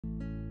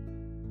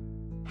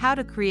How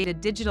to create a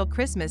digital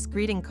Christmas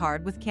greeting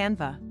card with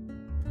Canva.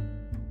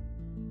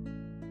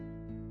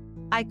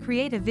 I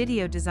create a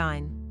video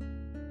design.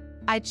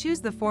 I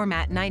choose the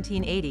format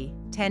 1980,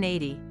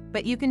 1080,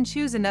 but you can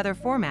choose another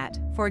format,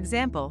 for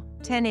example,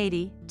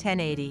 1080,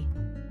 1080.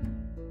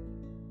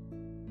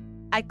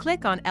 I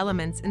click on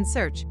Elements and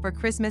search for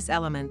Christmas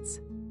elements.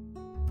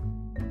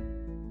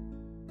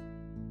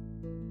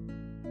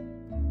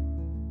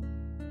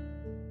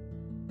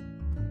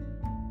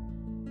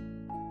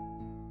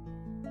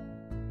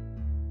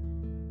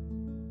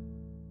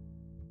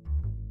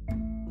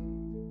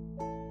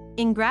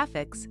 In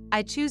Graphics,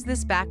 I choose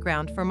this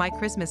background for my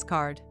Christmas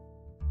card.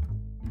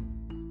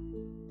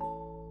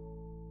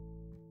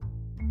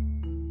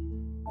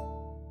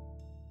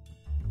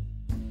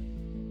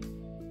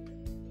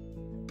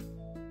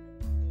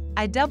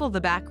 I double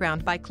the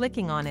background by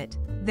clicking on it,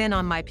 then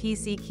on my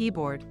PC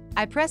keyboard,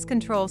 I press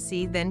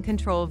Ctrl+C then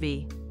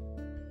Ctrl+V.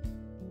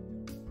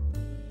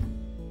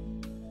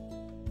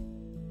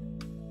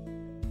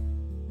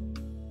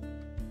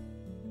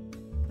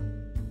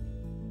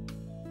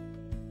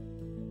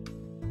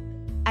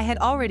 I had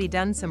already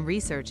done some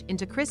research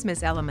into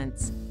Christmas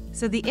elements,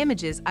 so the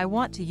images I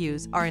want to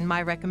use are in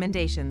my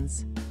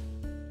recommendations.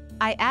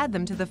 I add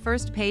them to the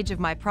first page of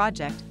my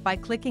project by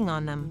clicking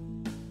on them.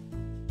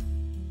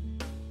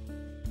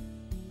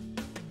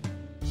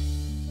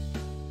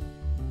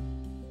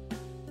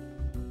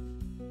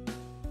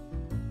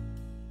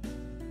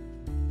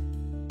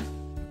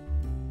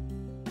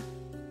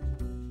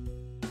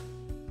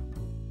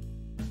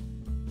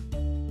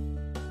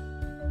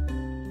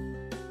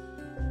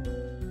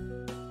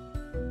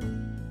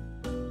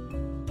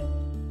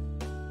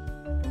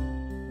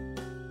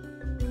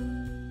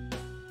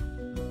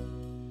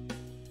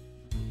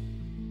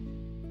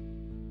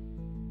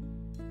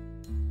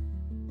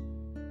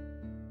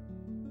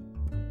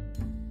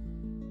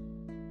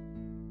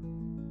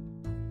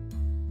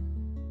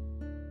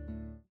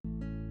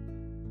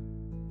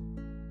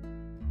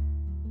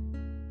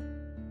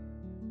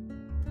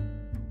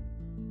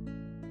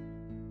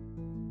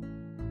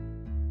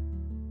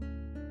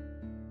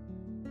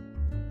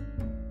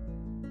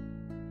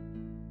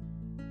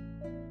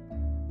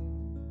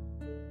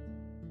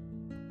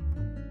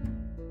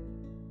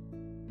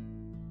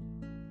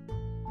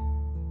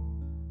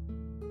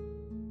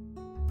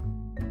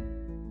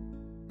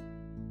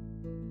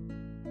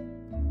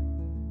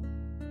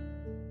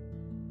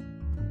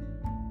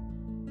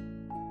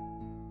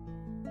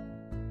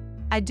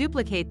 I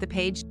duplicate the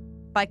page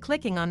by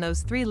clicking on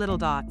those three little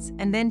dots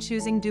and then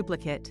choosing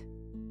Duplicate.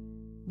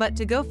 But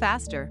to go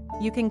faster,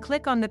 you can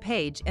click on the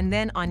page and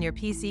then on your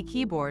PC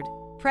keyboard,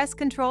 press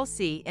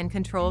Ctrl+C and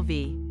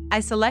Ctrl+V. I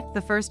select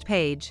the first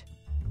page.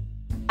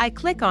 I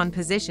click on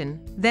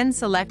Position, then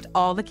select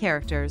all the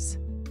characters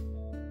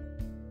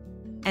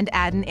and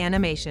add an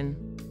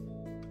animation.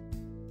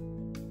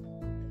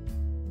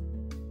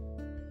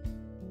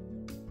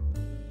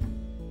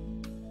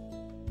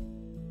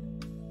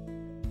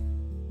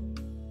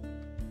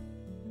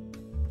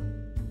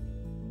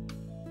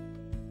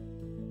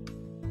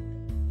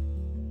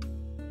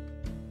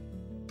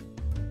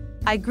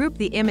 I group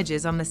the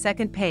images on the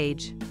second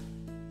page.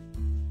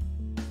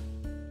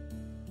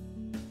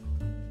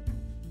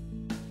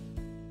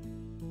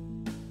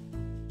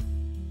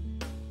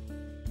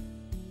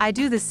 I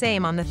do the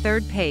same on the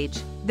third page,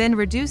 then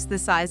reduce the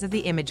size of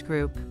the image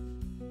group.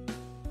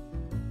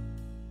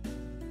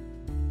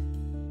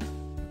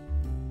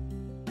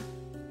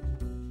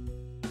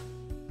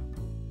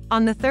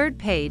 On the third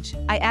page,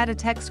 I add a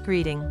text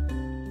greeting.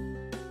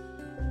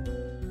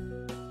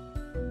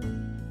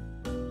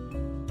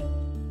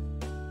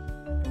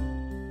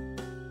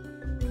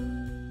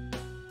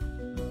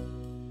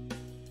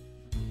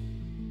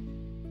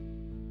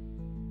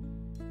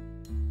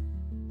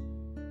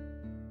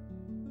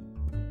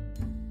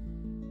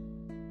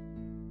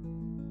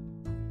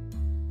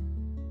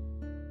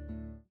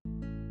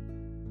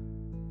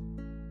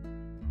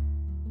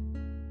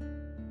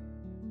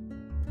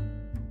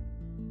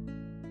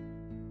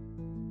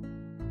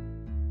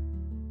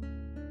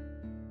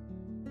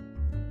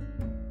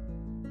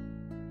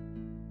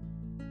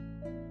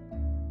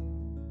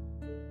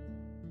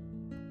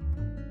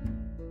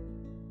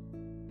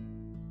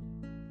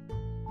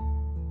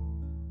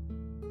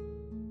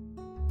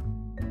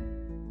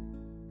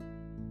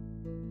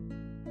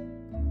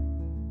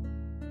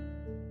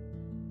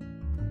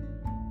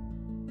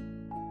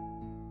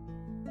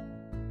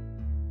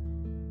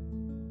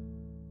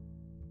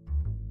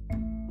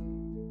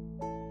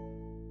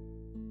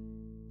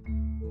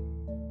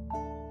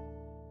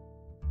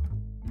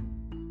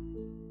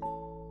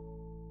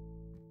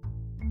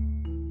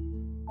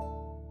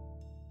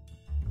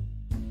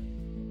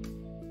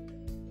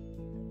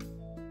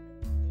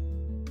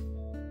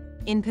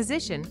 In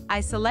Position, I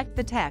select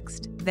the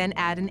text, then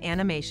add an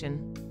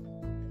animation.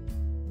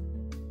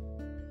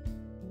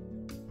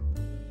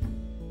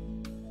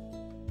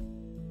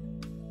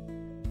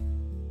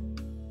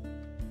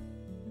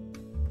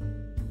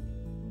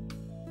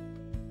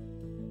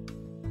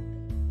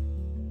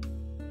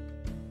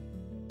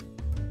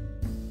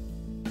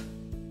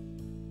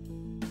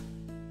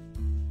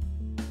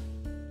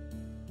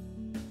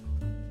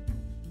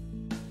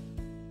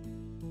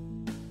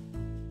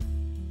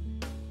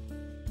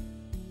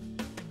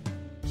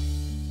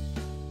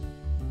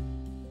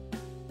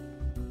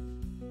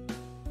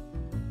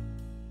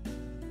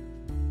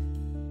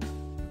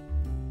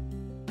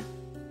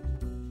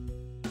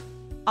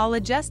 I'll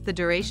adjust the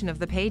duration of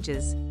the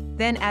pages,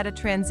 then add a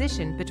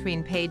transition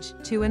between page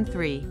 2 and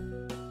 3.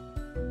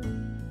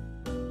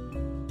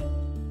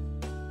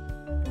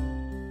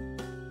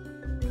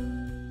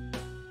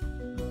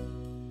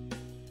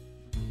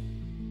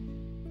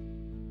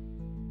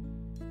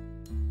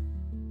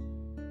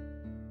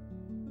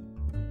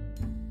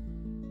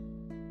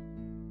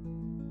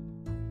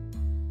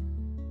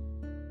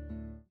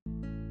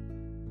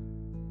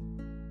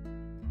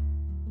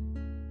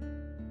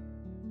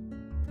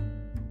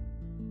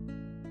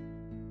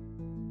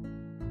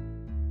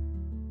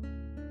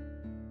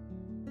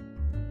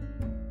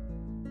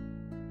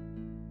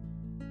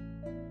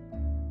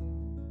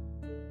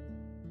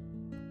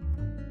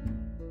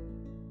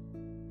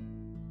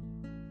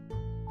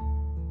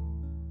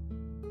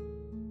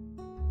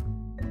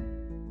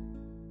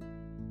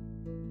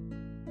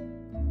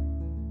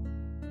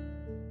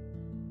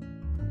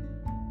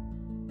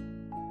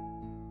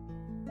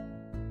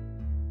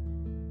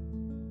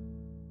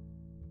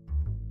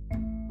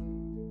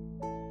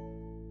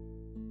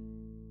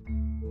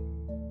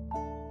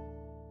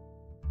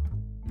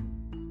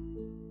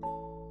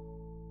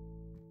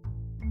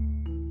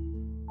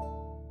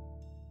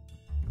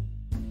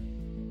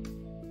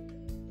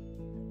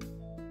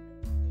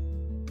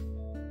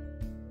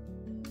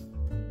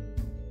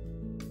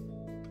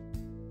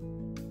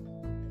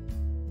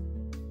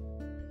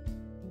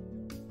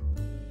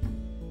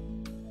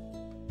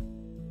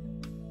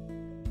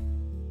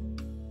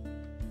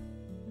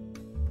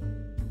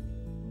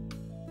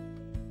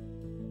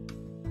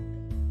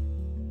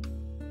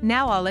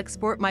 Now I'll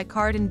export my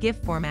card in GIF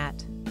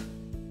format.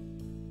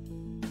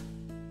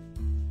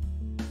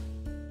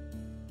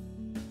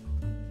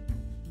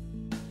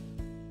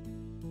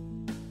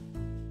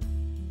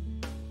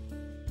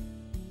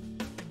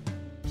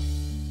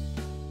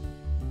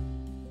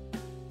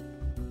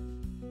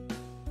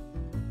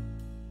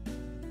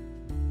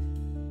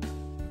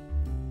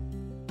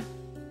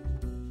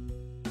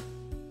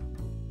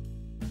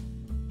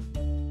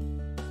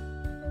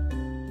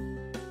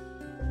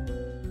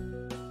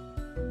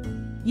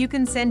 You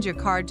can send your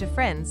card to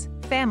friends,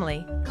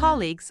 family,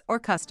 colleagues, or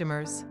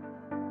customers.